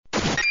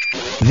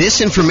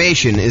This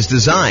information is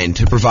designed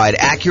to provide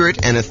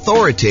accurate and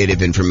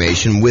authoritative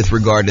information with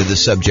regard to the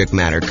subject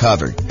matter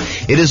covered.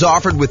 It is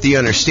offered with the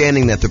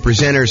understanding that the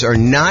presenters are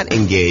not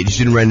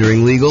engaged in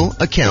rendering legal,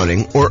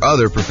 accounting, or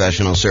other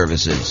professional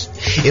services.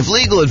 If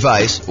legal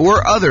advice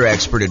or other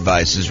expert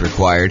advice is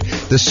required,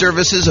 the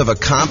services of a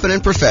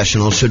competent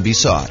professional should be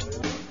sought.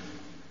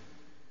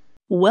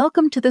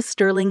 Welcome to the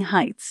Sterling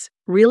Heights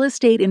Real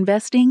Estate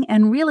Investing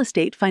and Real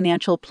Estate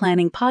Financial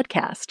Planning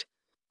Podcast.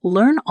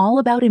 Learn all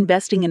about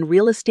investing in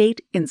real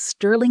estate in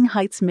Sterling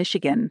Heights,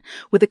 Michigan,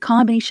 with a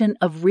combination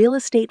of real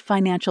estate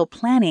financial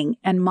planning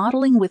and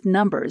modeling with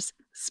numbers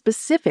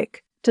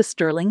specific to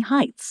Sterling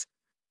Heights,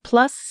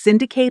 plus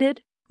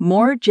syndicated,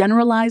 more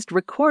generalized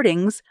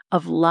recordings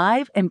of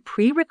live and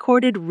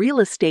pre-recorded real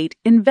estate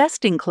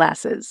investing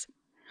classes.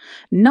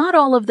 Not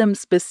all of them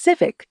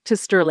specific to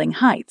Sterling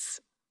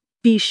Heights.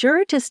 Be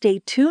sure to stay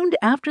tuned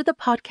after the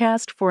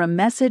podcast for a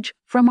message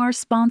from our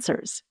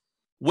sponsors.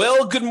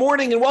 Well, good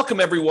morning and welcome,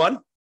 everyone.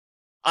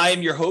 I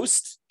am your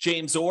host,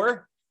 James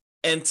Orr,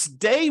 and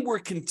today we're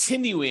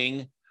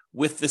continuing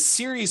with the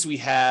series we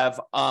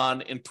have on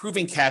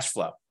improving cash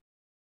flow.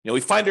 We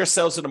find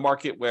ourselves in a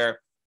market where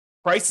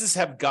prices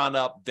have gone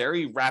up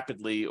very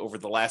rapidly over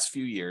the last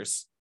few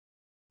years,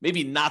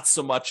 maybe not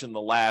so much in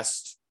the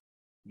last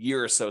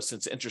year or so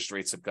since interest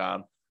rates have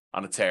gone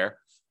on a tear,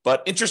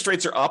 but interest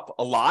rates are up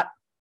a lot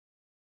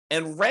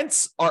and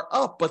rents are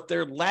up, but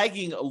they're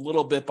lagging a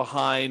little bit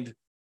behind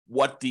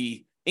what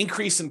the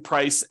increase in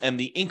price and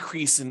the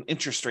increase in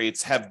interest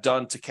rates have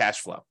done to cash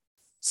flow,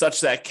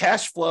 such that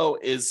cash flow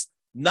is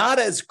not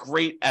as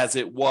great as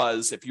it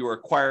was if you were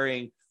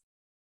acquiring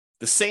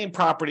the same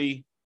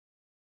property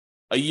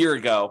a year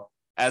ago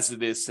as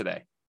it is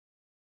today.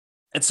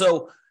 And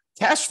so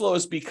cash flow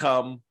has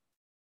become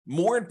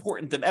more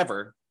important than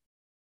ever,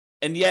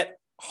 and yet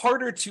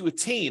harder to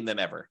attain than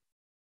ever.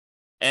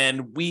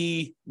 And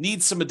we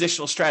need some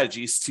additional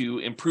strategies to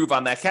improve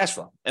on that cash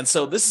flow. And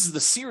so this is the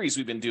series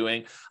we've been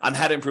doing on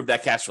how to improve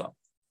that cash flow.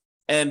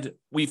 And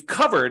we've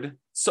covered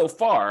so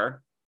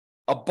far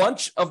a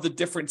bunch of the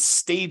different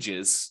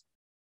stages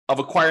of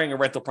acquiring a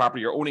rental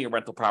property or owning a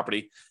rental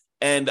property.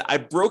 And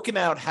I've broken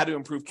out how to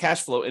improve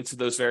cash flow into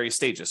those various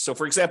stages. So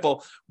for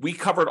example, we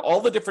covered all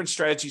the different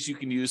strategies you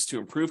can use to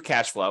improve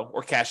cash flow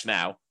or cash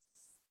now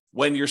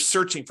when you're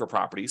searching for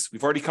properties.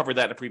 We've already covered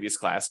that in a previous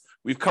class.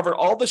 We've covered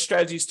all the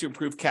strategies to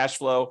improve cash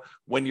flow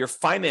when you're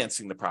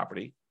financing the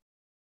property.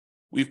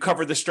 We've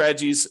covered the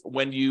strategies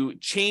when you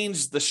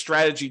change the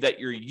strategy that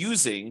you're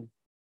using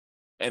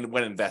and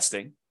when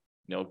investing,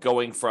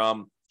 going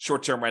from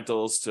short-term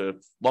rentals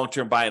to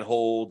long-term buy and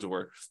hold,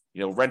 or,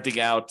 renting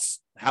out,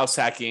 house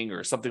hacking,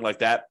 or something like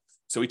that.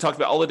 So we talked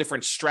about all the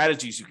different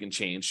strategies you can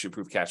change to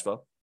improve cash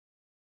flow.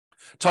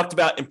 Talked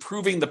about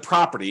improving the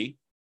property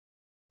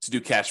to do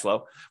cash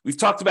flow. We've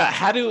talked about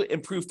how to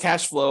improve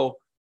cash flow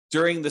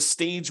during the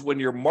stage when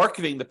you're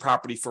marketing the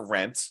property for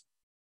rent.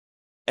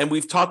 And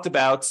we've talked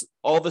about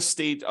all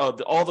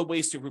the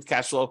ways to improve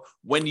cash flow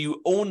when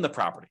you own the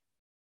property.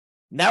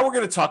 Now we're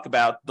going to talk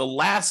about the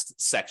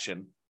last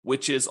section,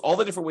 which is all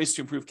the different ways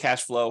to improve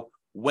cash flow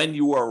when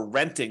you are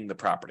renting the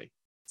property.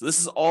 So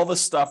this is all the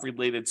stuff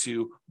related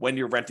to when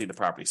you're renting the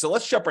property. So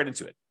let's jump right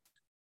into it.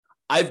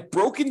 I've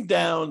broken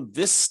down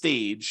this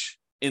stage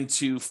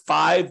into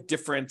 5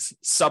 different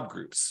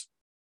subgroups.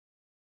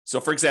 So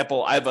for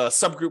example, I have a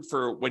subgroup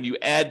for when you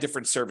add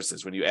different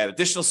services, when you add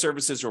additional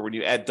services, or when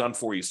you add done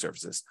for you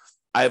services.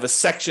 I have a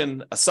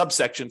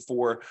subsection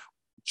for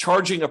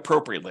charging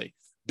appropriately,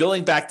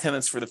 billing back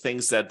tenants for the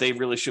things that they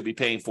really should be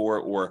paying for,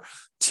 or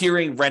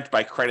tiering rent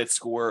by credit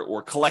score,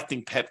 or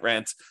collecting pet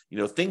rent,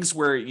 things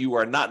where you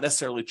are not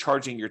necessarily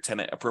charging your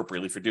tenant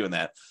appropriately for doing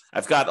that.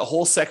 I've got a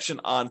whole section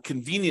on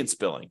convenience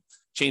billing,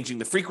 changing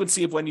the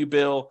frequency of when you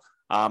bill,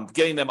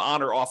 getting them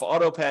on or off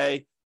auto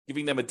pay,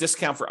 giving them a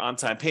discount for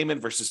on-time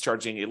payment versus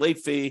charging a late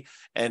fee,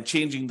 and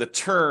changing the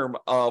term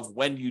of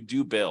when you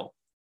do bill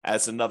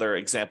as another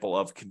example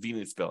of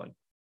convenience billing.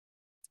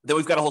 Then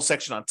we've got a whole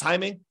section on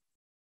timing,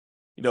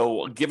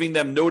 giving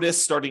them notice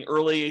starting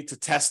early to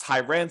test high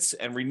rents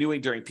and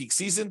renewing during peak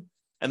season.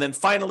 And then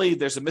finally,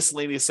 there's a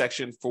miscellaneous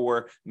section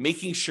for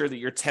making sure that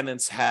your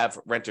tenants have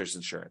renter's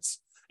insurance.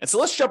 And so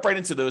let's jump right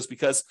into those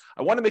because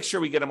I want to make sure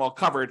we get them all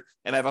covered,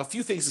 and I have a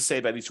few things to say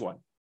about each one.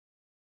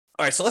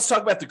 All right, so let's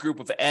talk about the group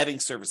of adding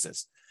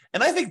services.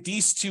 And I think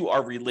these two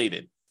are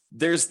related.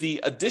 There's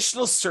the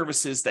additional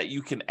services that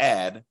you can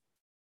add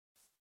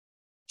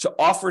to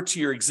offer to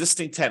your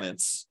existing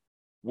tenants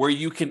where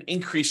you can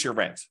increase your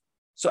rent.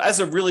 So as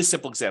a really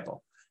simple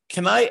example,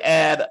 can I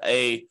add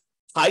a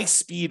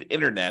high-speed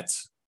internet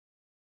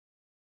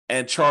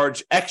and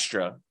charge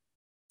extra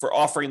for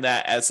offering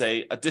that as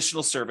an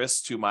additional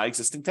service to my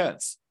existing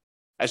tenants?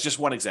 As just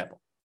one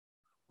example.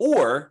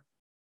 Or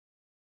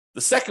the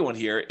second one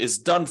here is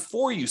done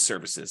for you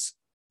services.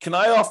 Can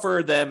I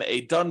offer them a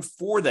done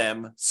for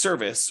them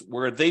service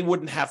where they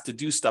wouldn't have to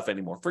do stuff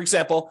anymore? For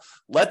example,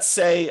 let's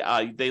say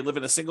they live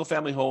in a single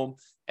family home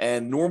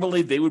And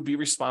normally they would be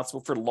responsible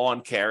for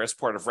lawn care as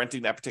part of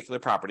renting that particular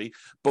property.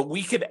 But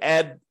we could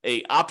add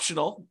a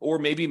optional or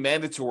maybe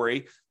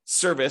mandatory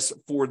service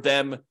for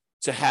them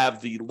to have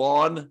the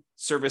lawn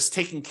service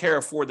taken care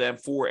of for them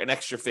for an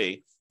extra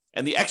fee.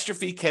 And the extra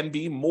fee can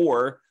be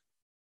more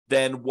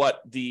than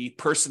what the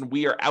person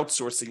we are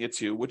outsourcing it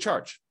to would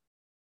charge.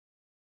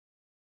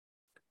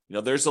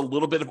 There's a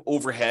little bit of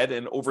overhead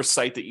and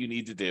oversight that you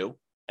need to do,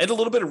 and a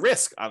little bit of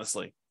risk,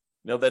 honestly,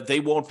 that they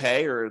won't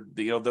pay, or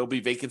there'll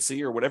be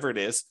vacancy or whatever it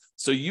is.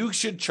 So you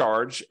should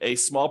charge a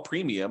small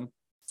premium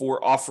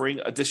for offering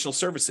additional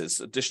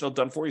services, additional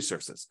done-for-you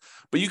services.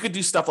 But you could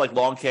do stuff like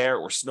lawn care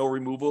or snow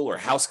removal or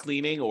house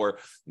cleaning or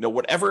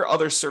whatever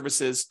other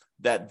services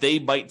that they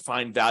might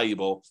find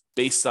valuable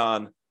based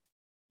on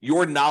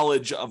your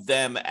knowledge of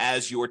them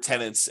as your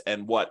tenants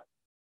and what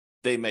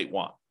they might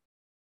want.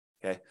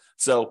 Okay,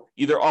 so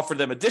either offer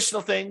them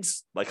additional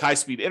things like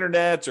high-speed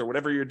internet or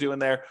whatever you're doing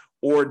there,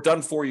 or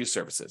done-for-you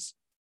services.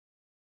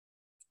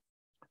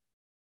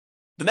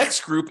 The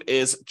next group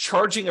is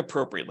charging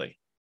appropriately.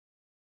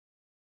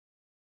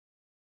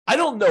 I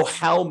don't know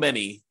how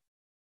many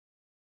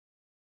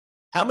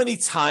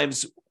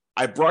times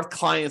I brought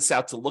clients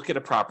out to look at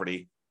a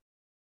property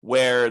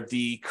where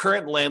the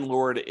current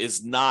landlord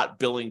is not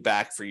billing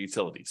back for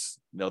utilities.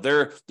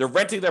 They're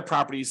renting their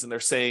properties and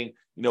they're saying,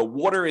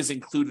 water is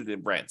included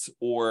in rent,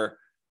 or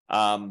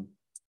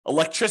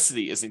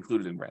electricity is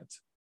included in rent,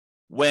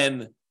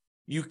 when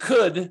you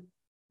could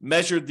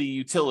measure the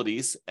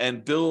utilities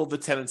and bill the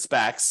tenants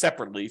back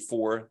separately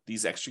for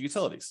these extra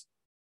utilities.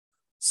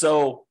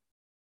 So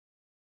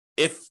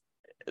if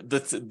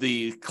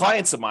the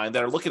clients of mine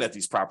that are looking at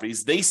these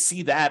properties, they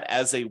see that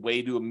as a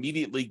way to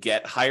immediately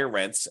get higher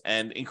rents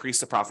and increase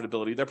the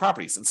profitability of their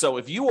properties. And so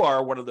if you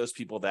are one of those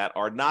people that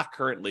are not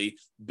currently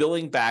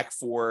billing back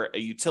for a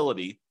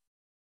utility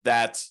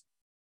that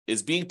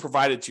is being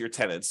provided to your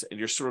tenants, and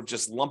you're sort of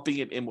just lumping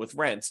it in with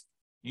rent,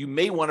 you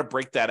may want to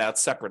break that out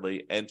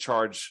separately and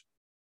charge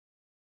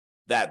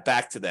that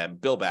back to them,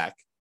 bill back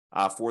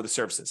for the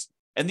services.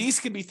 And these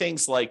can be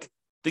things like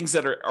things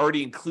that are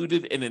already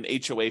included in an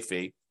HOA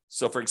fee.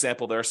 So, for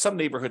example, there are some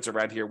neighborhoods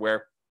around here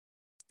where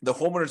the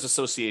homeowners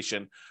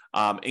association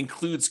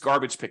includes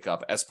garbage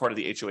pickup as part of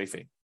the HOA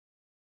fee.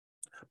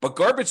 But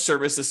garbage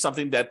service is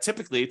something that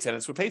typically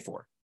tenants would pay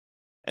for.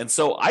 And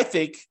so I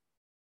think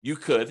you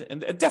could,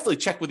 and definitely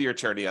check with your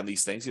attorney on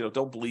these things,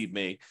 don't believe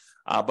me,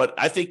 but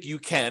I think you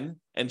can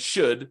and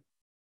should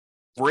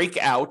break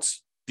out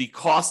the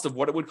cost of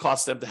what it would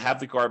cost them to have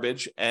the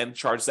garbage and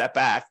charge that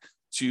back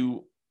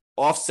to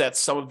offset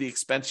some of the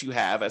expense you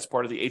have as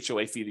part of the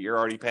HOA fee that you're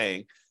already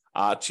paying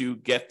to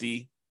get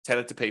the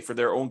tenant to pay for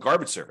their own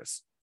garbage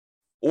service.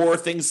 Or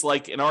things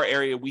like in our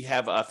area, we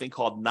have a thing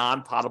called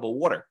non-potable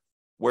water,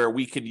 where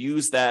we can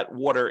use that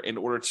water in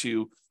order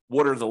to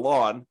water the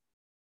lawn.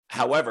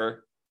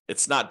 However,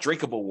 it's not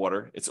drinkable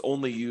water. It's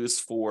only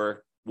used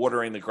for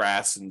watering the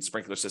grass and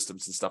sprinkler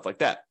systems and stuff like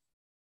that.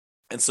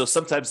 And so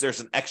sometimes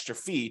there's an extra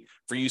fee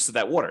for use of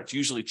that water. It's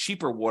usually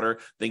cheaper water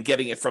than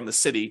getting it from the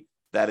city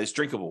that is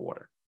drinkable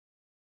water.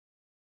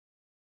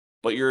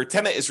 But your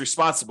tenant is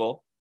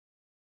responsible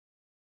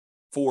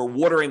for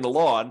watering the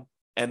lawn,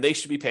 and they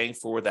should be paying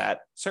for that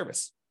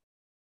service.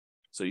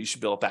 So you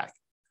should bill it back.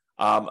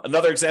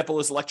 Another example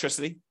is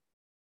electricity.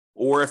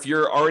 Or if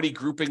you're already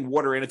grouping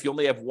water in, if you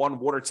only have one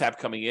water tap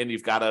coming in,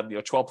 you've got a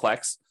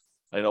 12-plex.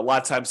 A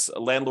lot of times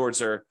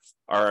landlords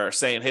are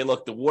saying, hey,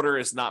 look, the water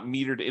is not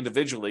metered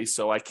individually,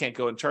 so I can't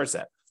go and charge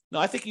that. No,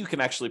 I think you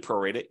can actually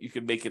prorate it. You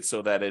can make it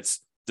so that it's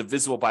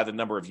divisible by the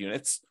number of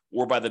units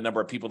or by the number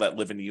of people that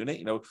live in the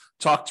unit.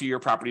 Talk to your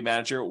property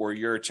manager or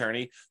your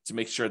attorney to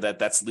make sure that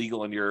that's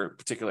legal in your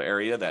particular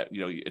area, that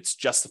it's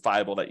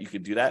justifiable that you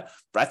can do that.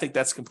 But I think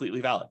that's completely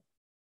valid.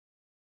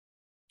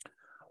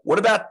 What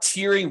about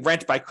tiering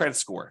rent by credit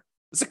score?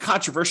 It's a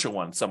controversial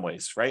one in some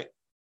ways, right?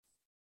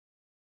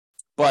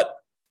 But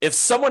if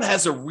someone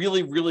has a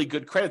really, really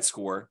good credit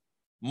score,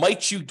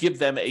 might you give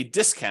them a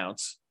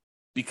discount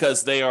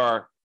because they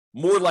are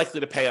more likely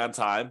to pay on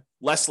time,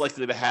 less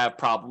likely to have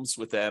problems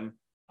with them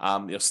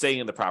staying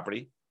in the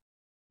property?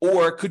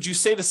 Or could you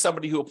say to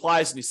somebody who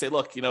applies and you say,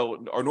 look,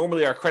 or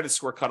normally our credit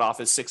score cutoff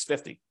is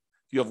 650. If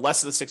you have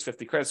less than a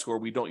 650 credit score,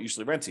 we don't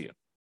usually rent to you.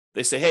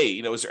 They say, hey,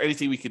 is there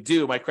anything we could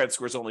do? My credit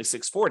score is only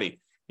 640.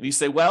 And you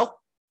say, well,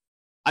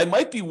 I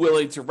might be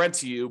willing to rent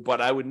to you, but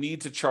I would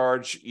need to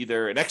charge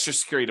either an extra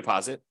security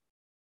deposit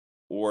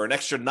or an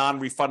extra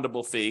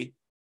non-refundable fee,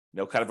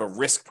 kind of a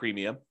risk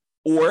premium,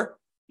 or,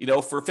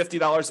 for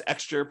 $50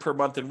 extra per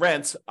month in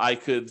rent, I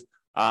could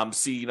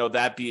see,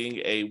 that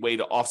being a way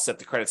to offset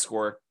the credit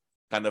score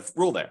kind of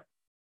rule there.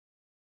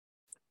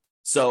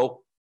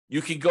 So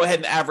you can go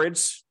ahead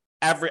and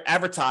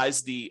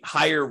advertise the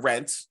higher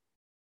rent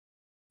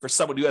for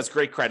someone who has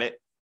great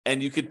credit,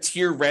 and you could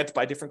tier rent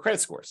by different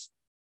credit scores.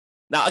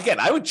 Now, again,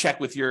 I would check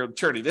with your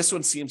attorney. This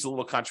one seems a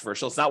little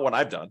controversial. It's not what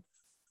I've done.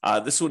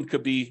 This one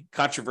could be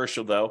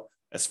controversial, though,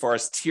 as far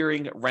as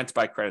tiering rent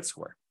by credit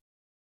score.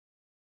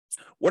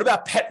 What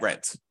about pet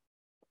rent?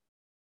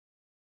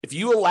 If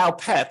you allow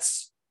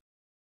pets,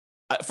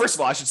 First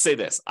of all, I should say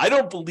this. I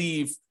don't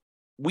believe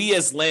we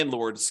as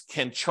landlords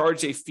can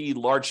charge a fee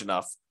large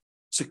enough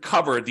to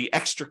cover the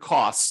extra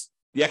costs,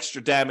 the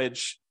extra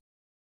damage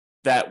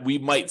that we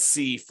might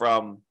see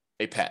from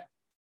a pet.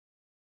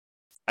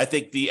 I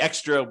think the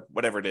extra,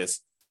 whatever it is,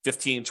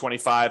 $15,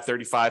 $25,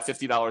 $35,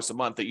 $50 a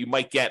month that you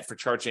might get for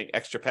charging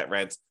extra pet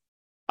rent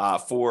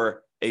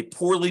for a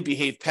poorly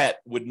behaved pet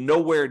would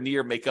nowhere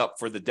near make up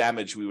for the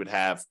damage we would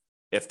have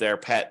if their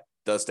pet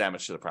does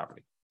damage to the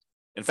property.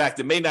 In fact,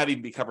 it may not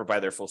even be covered by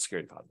their full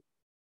security deposit.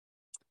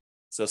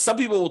 So some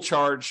people will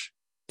charge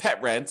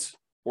pet rent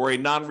or a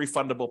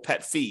non-refundable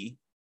pet fee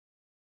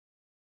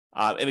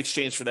in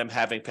exchange for them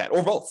having pet,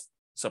 or both,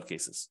 in some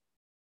cases.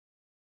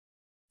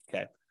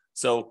 Okay,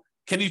 so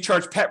can you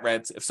charge pet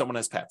rent if someone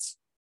has pets?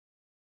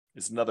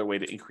 Is another way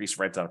to increase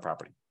rent on a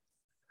property.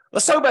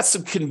 Let's talk about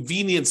some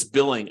convenience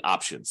billing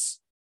options.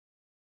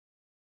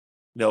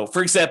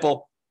 For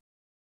example,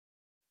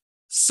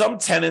 some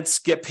tenants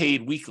get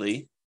paid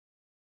weekly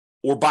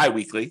or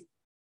biweekly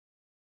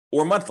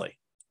or monthly.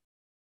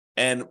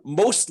 And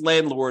most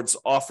landlords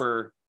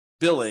offer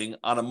billing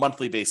on a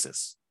monthly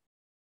basis.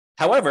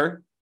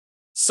 However,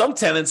 some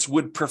tenants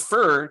would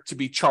prefer to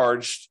be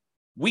charged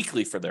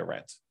weekly for their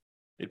rent.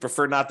 They'd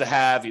prefer not to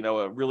have,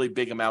 a really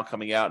big amount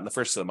coming out in the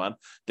first of the month.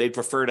 They'd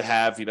prefer to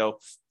have,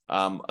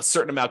 a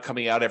certain amount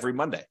coming out every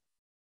Monday.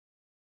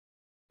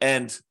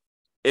 And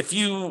if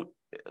you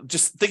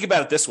just think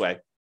about it this way,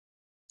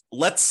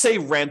 let's say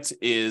rent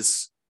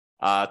is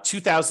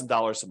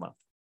 $2,000 a month.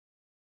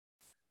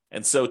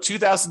 And so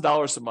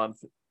 $2,000 a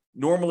month,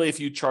 normally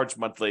if you charge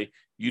monthly,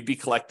 you'd be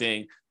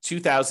collecting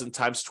 $2,000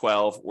 times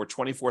 12 or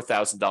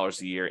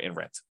 $24,000 a year in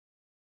rent.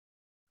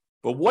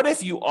 But what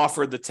if you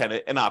offered the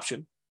tenant an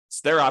option?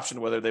 It's their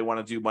option whether they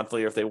want to do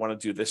monthly or if they want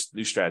to do this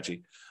new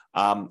strategy.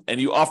 And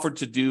you offered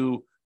to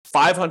do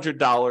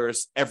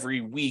 $500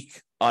 every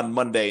week on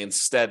Monday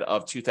instead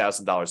of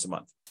 $2,000 a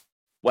month.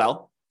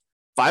 Well,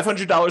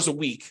 $500 a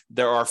week,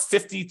 there are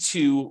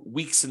 52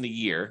 weeks in the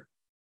year.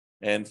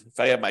 And if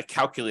I have my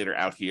calculator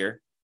out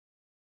here,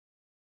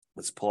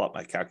 let's pull up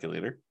my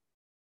calculator.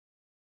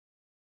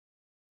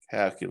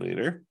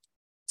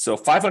 So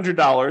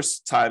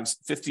 $500 times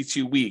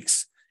 52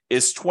 weeks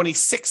is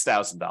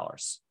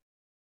 $26,000.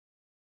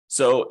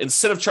 So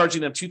instead of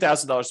charging them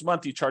 $2,000 a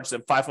month, you charge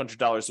them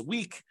 $500 a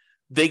week.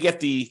 They get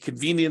the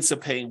convenience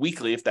of paying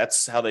weekly if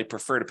that's how they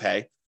prefer to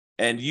pay.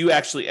 And you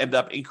actually end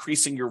up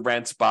increasing your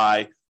rent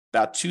by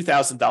about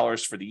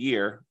 $2,000 for the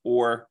year,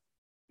 or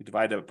you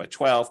divide it by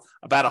 12,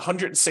 about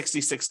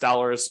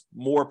 $166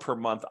 more per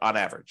month on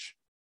average.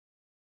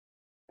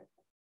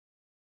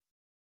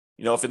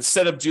 If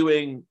instead of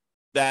doing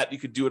that, you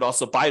could do it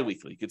also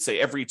bi-weekly. You could say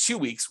every 2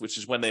 weeks, which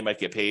is when they might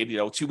get paid,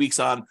 2 weeks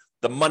on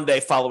the Monday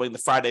following the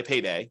Friday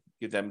payday,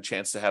 give them a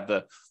chance to have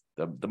the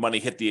money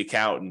hit the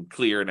account and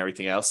clear and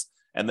everything else.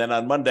 And then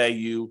on Monday,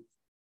 you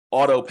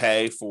auto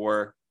pay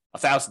for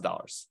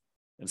 $1,000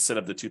 instead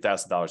of the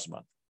 $2,000 a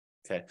month.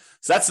 Okay,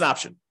 so that's an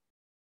option.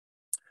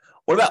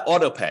 What about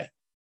auto pay?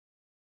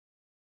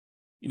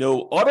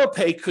 Auto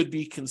pay could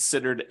be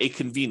considered a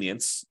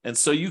convenience. And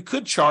so you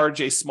could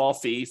charge a small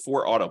fee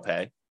for auto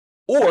pay.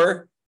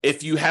 Or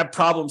if you have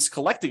problems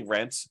collecting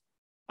rent,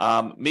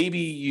 maybe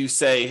you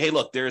say, hey,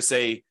 look, there's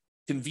a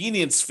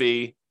convenience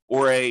fee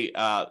or a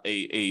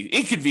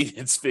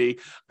inconvenience fee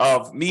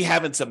of me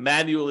having to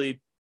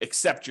manually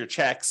accept your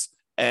checks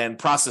and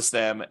process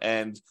them.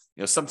 And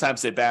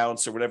sometimes they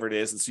bounce or whatever it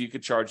is. And so you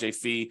could charge a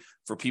fee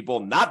for people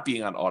not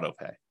being on auto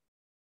pay.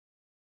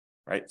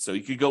 Right. So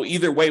you could go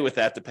either way with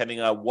that,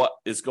 depending on what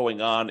is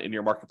going on in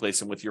your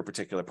marketplace and with your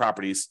particular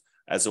properties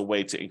as a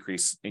way to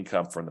increase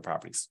income from the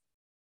properties.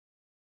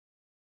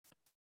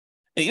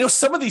 And,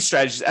 some of these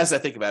strategies, as I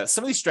think about it,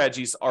 some of these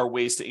strategies are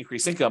ways to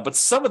increase income, but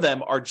some of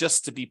them are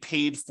just to be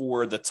paid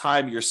for the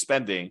time you're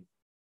spending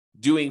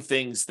doing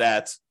things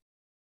that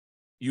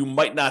you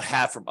might not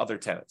have from other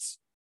tenants.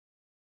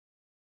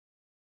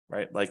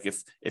 Right? Like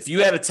if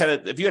you had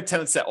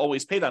tenants that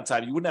always paid on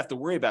time, you wouldn't have to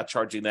worry about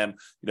charging them,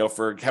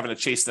 for having to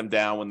chase them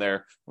down when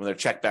their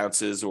check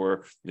bounces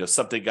or,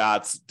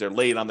 they're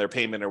late on their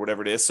payment or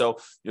whatever it is. So,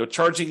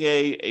 charging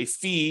a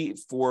fee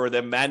for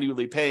them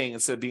manually paying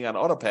instead of being on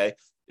auto pay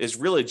is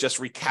really just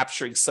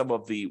recapturing some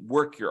of the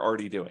work you're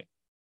already doing.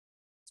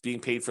 It's being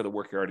paid for the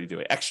work you're already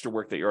doing, extra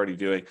work that you're already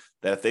doing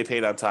that if they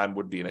paid on time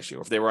wouldn't be an issue.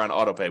 If they were on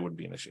auto pay, wouldn't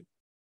be an issue.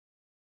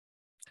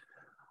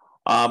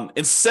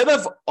 Instead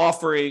of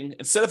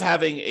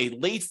having a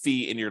late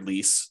fee in your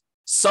lease,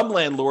 some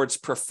landlords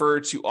prefer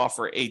to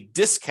offer a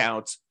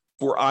discount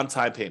for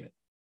on-time payment.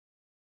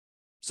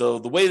 So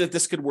the way that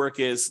this could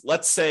work is,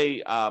 let's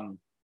say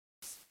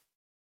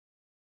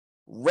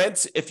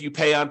rent, if you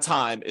pay on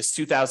time, is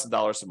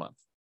 $2,000 a month.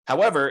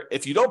 However,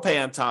 if you don't pay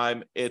on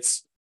time,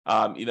 it's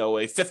a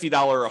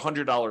 $50 or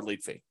 $100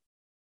 late fee.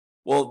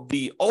 Well,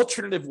 the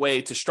alternative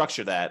way to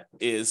structure that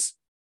is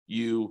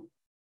you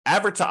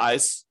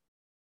advertise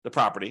the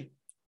property,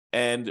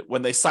 and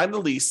when they sign the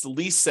lease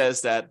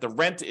says that the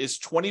rent is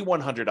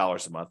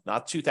 $2,100 a month,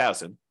 not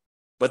 $2,000,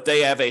 but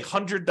they have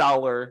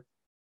 $100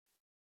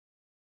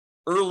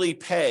 early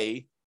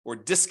pay or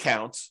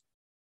discount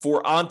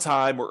for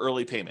on-time or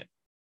early payment.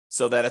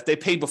 So that if they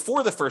pay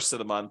before the first of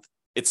the month,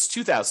 it's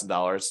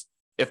 $2,000.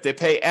 If they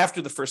pay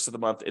after the first of the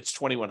month, it's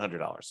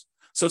 $2,100.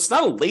 So it's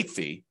not a late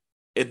fee.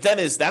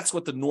 That's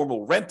what the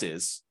normal rent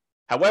is.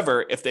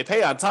 However, if they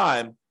pay on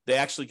time, they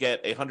actually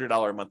get a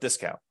 $100 a month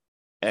discount.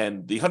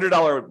 And the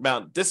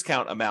 $100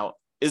 discount amount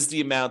is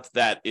the amount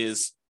that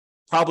is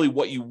probably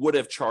what you would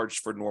have charged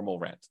for normal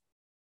rent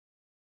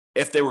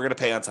if they were going to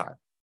pay on time.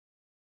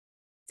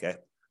 Okay.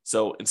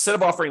 So instead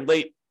of offering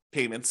late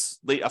payments,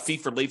 a fee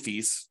for late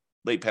fees,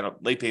 late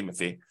payment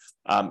fee,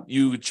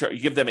 you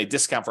give them a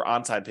discount for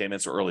on-time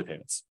payments or early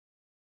payments.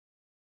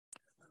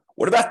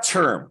 What about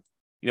term?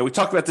 We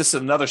talked about this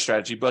in another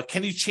strategy, but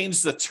can you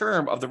change the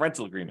term of the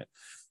rental agreement?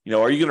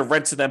 Are you going to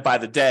rent to them by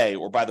the day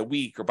or by the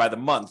week or by the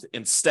month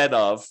instead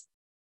of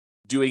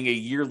doing a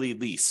yearly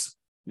lease?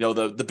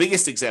 The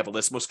biggest example,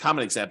 this most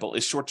common example,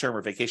 is short-term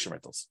or vacation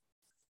rentals.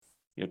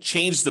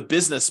 Change the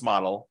business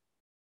model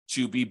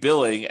to be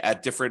billing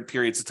at different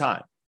periods of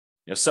time.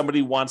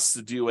 Somebody wants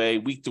to do a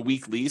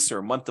week-to-week lease or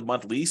a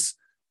month-to-month lease,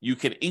 you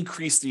can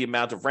increase the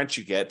amount of rent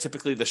you get.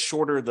 Typically, the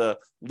shorter the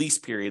lease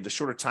period, the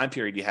shorter time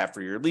period you have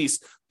for your lease,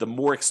 the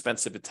more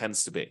expensive it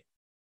tends to be.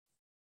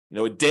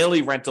 A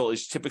daily rental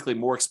is typically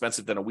more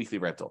expensive than a weekly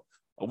rental.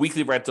 A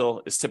weekly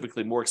rental is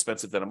typically more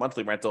expensive than a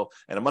monthly rental,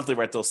 and a monthly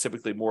rental is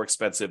typically more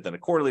expensive than a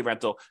quarterly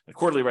rental, and a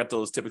quarterly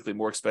rental is typically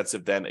more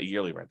expensive than a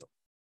yearly rental.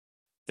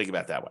 Think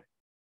about it that way.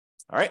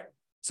 All right?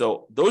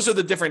 So those are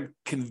the different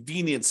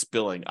convenience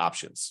billing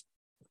options.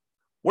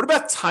 What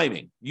about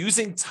timing?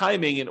 Using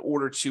timing in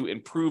order to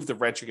improve the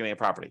rent you're getting at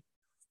property.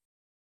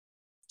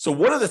 So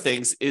one of the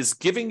things is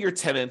giving your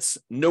tenants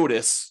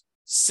notice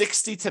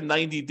 60 to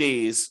 90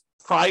 days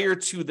prior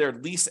to their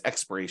lease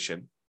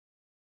expiration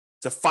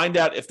to find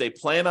out if they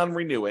plan on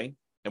renewing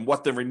and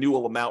what the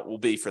renewal amount will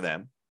be for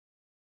them.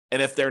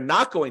 And if they're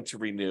not going to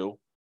renew,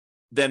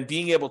 then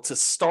being able to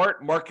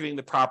start marketing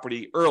the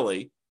property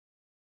early,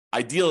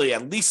 ideally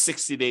at least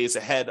 60 days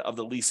ahead of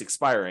the lease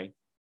expiring,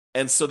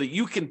 and so that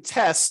you can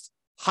test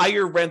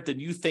higher rent than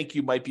you think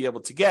you might be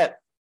able to get.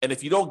 And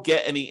if you don't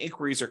get any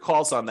inquiries or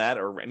calls on that,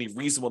 or any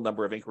reasonable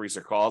number of inquiries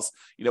or calls,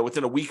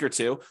 within a week or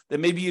two,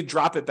 then maybe you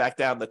drop it back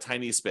down the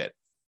tiniest bit.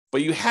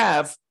 But you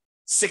have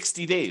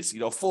 60 days,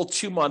 full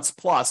 2 months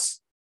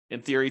plus,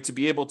 in theory, to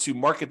be able to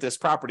market this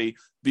property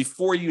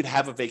before you'd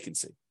have a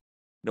vacancy.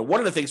 One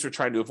of the things we're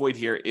trying to avoid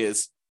here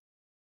is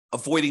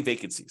avoiding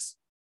vacancies.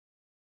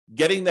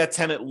 Getting that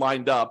tenant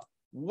lined up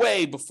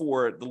way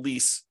before the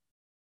lease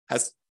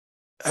has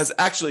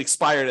actually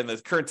expired and the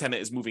current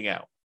tenant is moving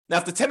out. Now,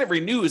 if the tenant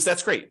renews,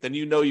 that's great. Then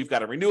you've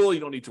got a renewal. You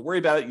don't need to worry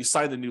about it. You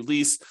sign the new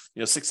lease,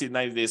 60 to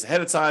 90 days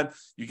ahead of time.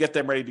 You get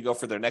them ready to go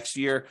for their next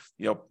year.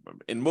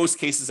 In most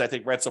cases, I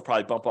think rents will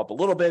probably bump up a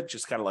little bit,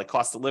 just kind of like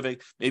cost of living,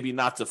 maybe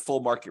not to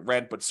full market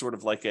rent, but sort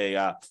of like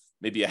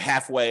maybe a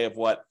halfway of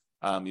what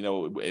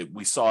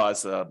we saw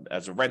as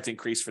a rent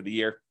increase for the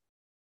year.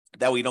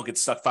 That way you don't get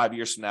stuck 5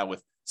 years from now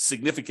with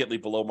significantly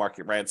below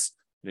market rents.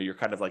 You're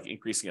kind of like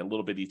increasing a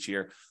little bit each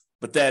year.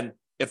 But then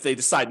if they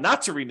decide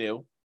not to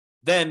renew,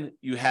 then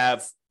you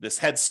have this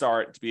head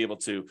start to be able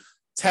to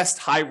test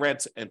high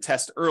rent and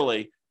test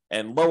early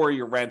and lower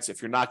your rents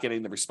if you're not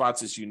getting the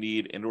responses you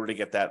need in order to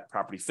get that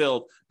property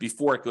filled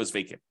before it goes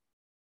vacant.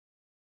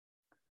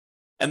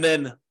 And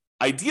then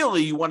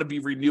ideally, you want to be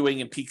renewing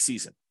in peak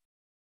season.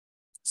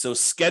 So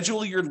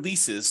schedule your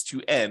leases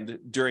to end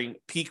during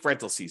peak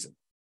rental season.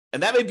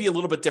 And that may be a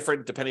little bit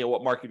different depending on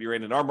what market you're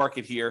in. In our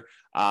market here,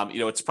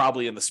 it's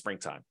probably in the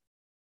springtime,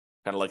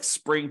 kind of like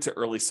spring to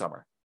early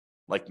summer,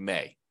 like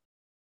May.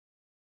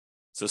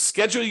 So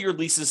schedule your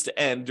leases to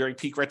end during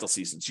peak rental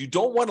seasons. You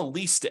don't want a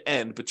lease to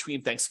end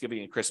between Thanksgiving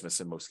and Christmas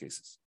in most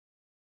cases.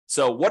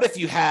 So what if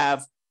you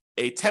have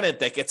a tenant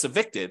that gets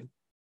evicted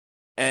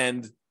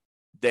and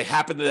they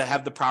happen to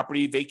have the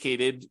property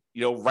vacated,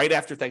 right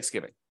after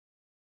Thanksgiving?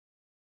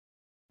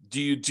 Do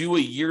you do a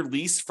year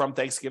lease from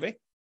Thanksgiving?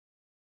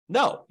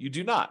 No, you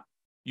do not.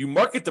 You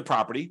market the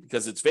property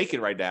because it's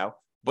vacant right now,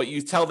 but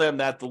you tell them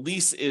that the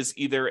lease is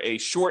either a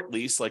short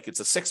lease, like it's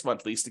a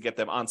 6-month lease to get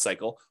them on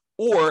cycle,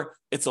 or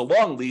it's a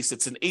long lease,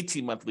 it's an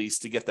 18-month lease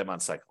to get them on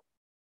cycle.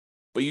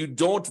 But you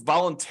don't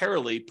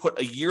voluntarily put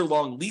a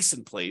year-long lease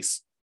in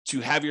place to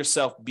have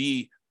yourself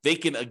be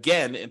vacant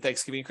again in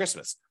Thanksgiving and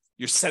Christmas.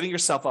 You're setting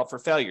yourself up for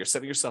failure. You're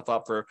setting yourself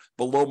up for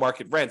below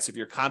market rents if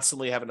you're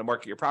constantly having to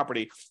market your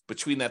property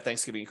between that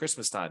Thanksgiving and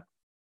Christmas time.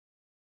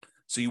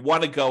 So you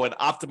want to go and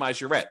optimize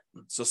your rent.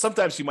 So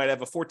sometimes you might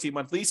have a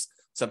 14-month lease.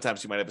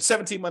 Sometimes you might have a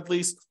 17-month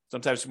lease.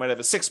 Sometimes you might have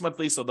a 6-month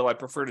lease, although I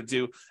prefer to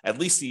do at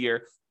least a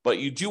year. But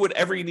you do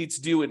whatever you need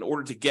to do in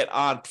order to get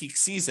on peak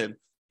season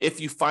if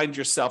you find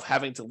yourself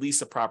having to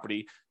lease a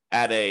property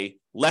at a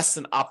less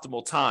than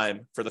optimal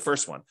time for the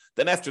first one.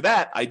 Then after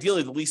that,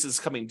 ideally the lease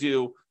is coming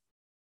due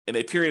in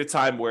a period of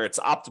time where it's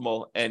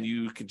optimal and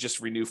you can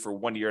just renew for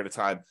 1 year at a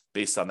time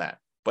based on that.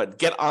 But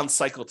get on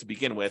cycle to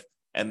begin with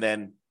and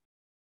then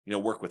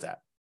work with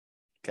that.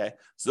 Okay.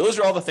 So those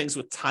are all the things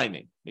with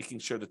timing, making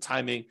sure the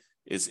timing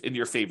is in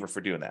your favor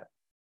for doing that.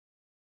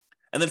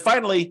 And then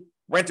finally,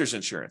 renter's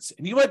insurance.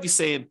 And you might be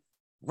saying,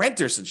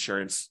 Renter's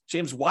insurance.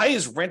 James, why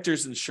is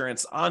renter's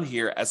insurance on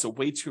here as a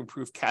way to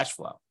improve cash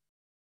flow?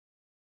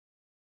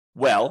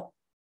 Well,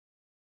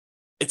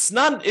 it's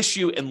not an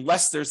issue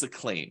unless there's a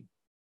claim,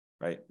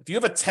 right? If you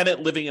have a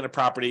tenant living in a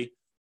property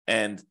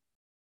and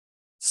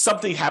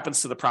something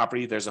happens to the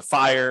property, there's a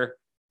fire,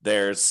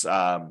 there's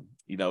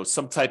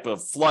some type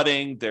of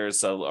flooding,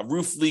 there's a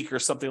roof leak or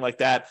something like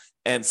that,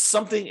 and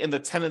something in the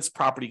tenant's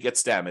property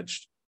gets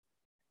damaged,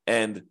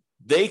 and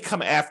they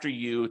come after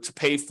you to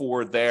pay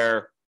for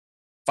their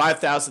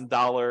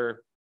 $5,000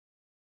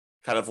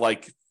 kind of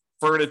like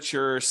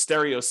furniture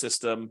stereo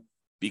system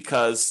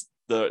because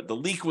the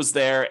leak was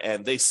there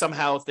and they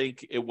somehow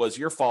think it was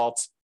your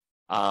fault.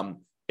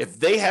 If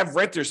they have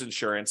renter's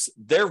insurance,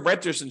 their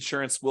renter's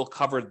insurance will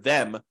cover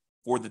them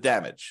for the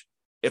damage.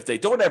 If they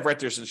don't have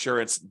renter's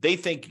insurance, they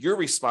think you're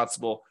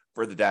responsible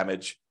for the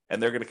damage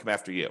and they're going to come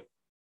after you.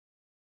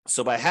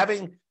 So by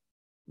having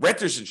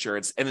renter's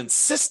insurance and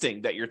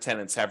insisting that your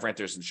tenants have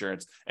renter's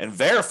insurance and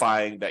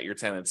verifying that your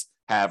tenants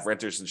have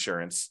renter's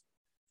insurance,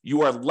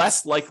 you are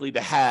less likely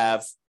to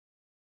have,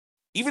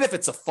 even if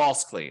it's a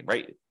false claim,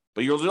 right?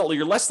 But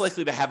you're less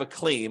likely to have a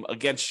claim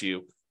against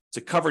you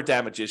to cover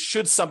damages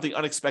should something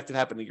unexpected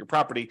happen to your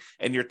property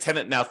and your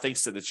tenant now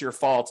thinks that it's your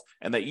fault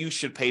and that you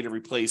should pay to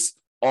replace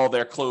all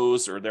their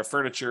clothes or their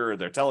furniture or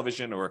their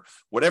television or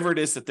whatever it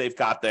is that they've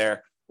got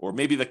there. Or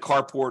maybe the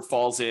carport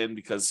falls in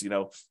because,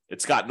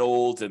 it's gotten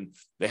old and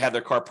they have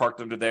their car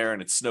parked under there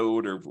and it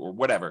snowed or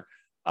whatever,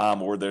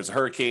 or there's a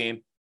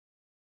hurricane.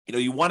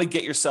 You want to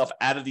get yourself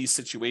out of these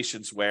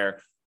situations where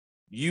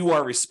you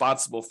are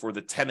responsible for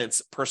the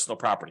tenant's personal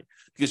property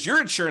because your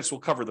insurance will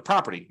cover the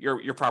property,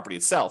 your property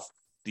itself,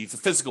 the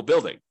physical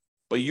building.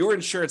 But your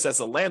insurance as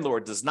a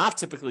landlord does not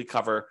typically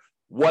cover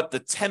what the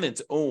tenant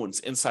owns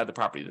inside the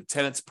property, the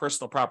tenant's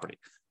personal property.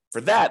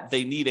 For that,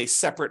 they need a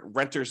separate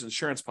renter's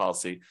insurance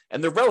policy,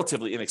 and they're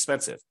relatively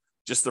inexpensive.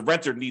 Just the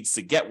renter needs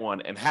to get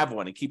one and have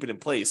one and keep it in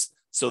place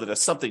so that if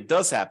something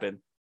does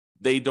happen,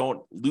 they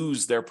don't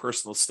lose their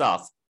personal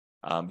stuff.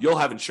 You'll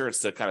have insurance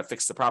to kind of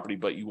fix the property,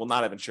 but you will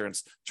not have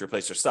insurance to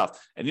replace your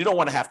stuff. And you don't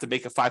want to have to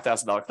make a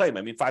 $5,000 claim.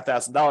 I mean,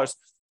 $5,000,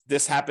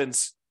 this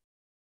happens,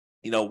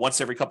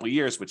 once every couple of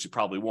years, which you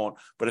probably won't.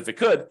 But if it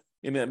could,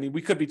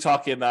 we could be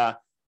talking,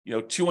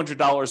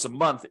 $200 a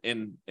month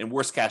in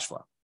worst cash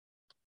flow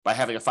by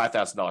having a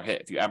 $5,000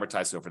 hit if you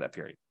amortize it over that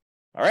period.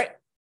 All right.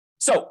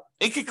 So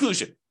in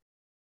conclusion,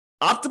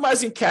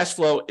 optimizing cash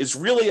flow is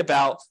really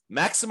about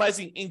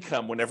maximizing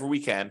income whenever we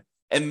can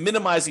and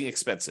minimizing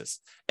expenses.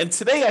 And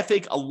today, I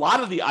think a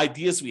lot of the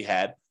ideas we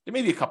had, there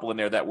may be a couple in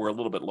there that were a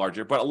little bit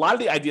larger, but a lot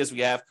of the ideas we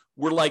have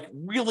were like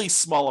really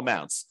small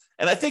amounts.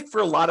 And I think for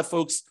a lot of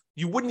folks,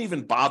 you wouldn't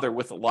even bother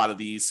with a lot of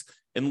these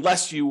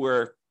unless you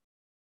were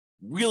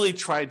really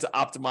trying to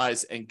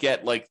optimize and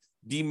get like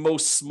the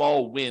most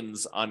small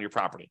wins on your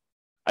property.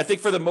 I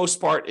think for the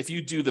most part, if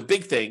you do the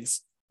big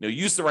things,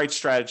 use the right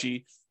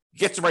strategy,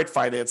 get the right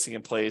financing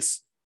in place,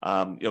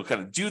 kind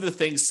of do the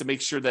things to make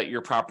sure that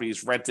your property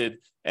is rented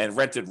and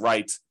rented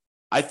right.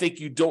 I think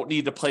you don't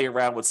need to play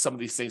around with some of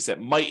these things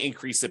that might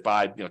increase it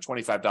by $25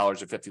 or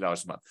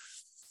 $50 a month.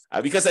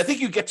 Because I think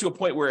you get to a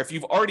point where if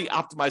you've already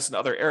optimized in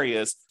other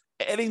areas,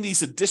 adding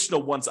these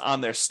additional ones on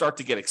there start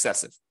to get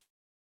excessive.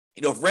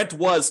 If rent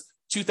was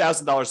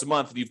 $2,000 a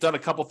month, and you've done a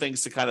couple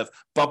things to kind of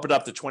bump it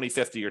up to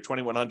 $2,050 or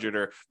 $2,100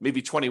 or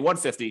maybe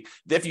 $2,150,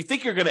 if you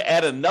think you're going to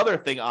add another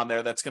thing on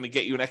there that's going to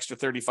get you an extra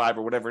 $35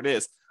 or whatever it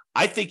is,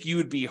 I think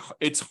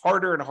it's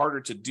harder and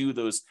harder to do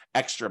those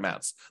extra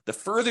amounts. The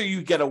further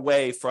you get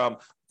away from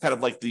kind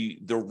of like the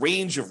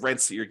range of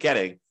rents that you're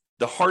getting,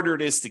 the harder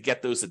it is to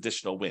get those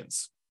additional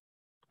wins,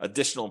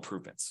 additional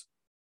improvements.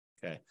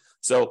 Okay.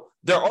 So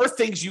there are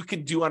things you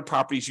can do on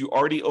properties you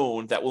already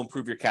own that will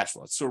improve your cash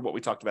flow. That's sort of what we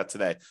talked about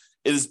today.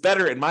 It is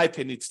better, in my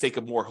opinion, to take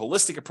a more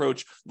holistic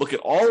approach, look at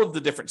all of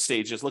the different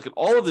stages, look at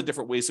all of the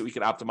different ways that we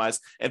can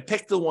optimize, and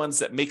pick the ones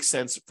that make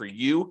sense for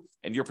you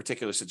and your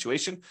particular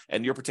situation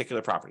and your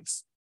particular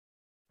properties.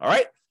 All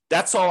right,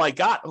 that's all I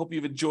got. I hope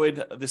you've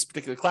enjoyed this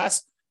particular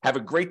class. Have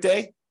a great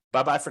day.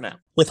 Bye-bye for now.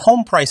 With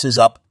home prices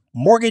up,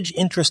 mortgage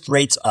interest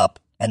rates up,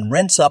 and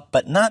rents up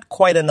but not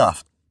quite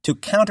enough to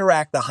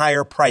counteract the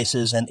higher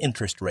prices and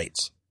interest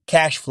rates,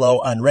 cash flow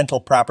on rental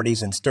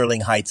properties in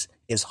Sterling Heights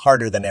is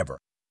harder than ever.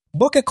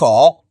 Book a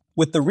call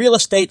with the Real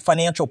Estate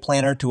Financial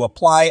Planner to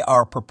apply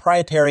our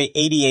proprietary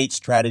 88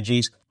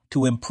 strategies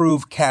to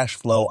improve cash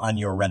flow on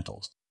your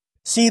rentals.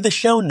 See the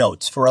show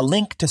notes for a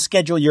link to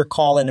schedule your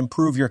call and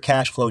improve your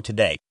cash flow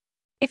today.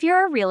 If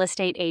you're a real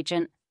estate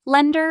agent,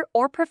 lender,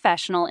 or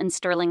professional in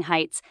Sterling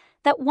Heights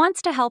that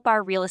wants to help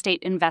our real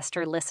estate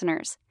investor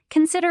listeners,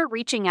 consider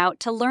reaching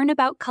out to learn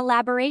about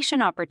collaboration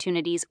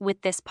opportunities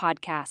with this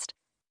podcast.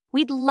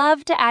 We'd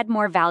love to add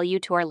more value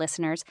to our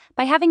listeners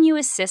by having you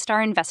assist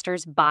our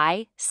investors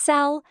buy,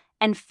 sell,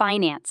 and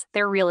finance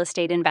their real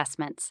estate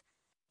investments.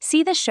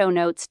 See the show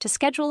notes to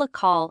schedule a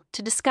call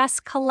to discuss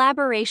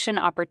collaboration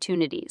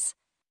opportunities.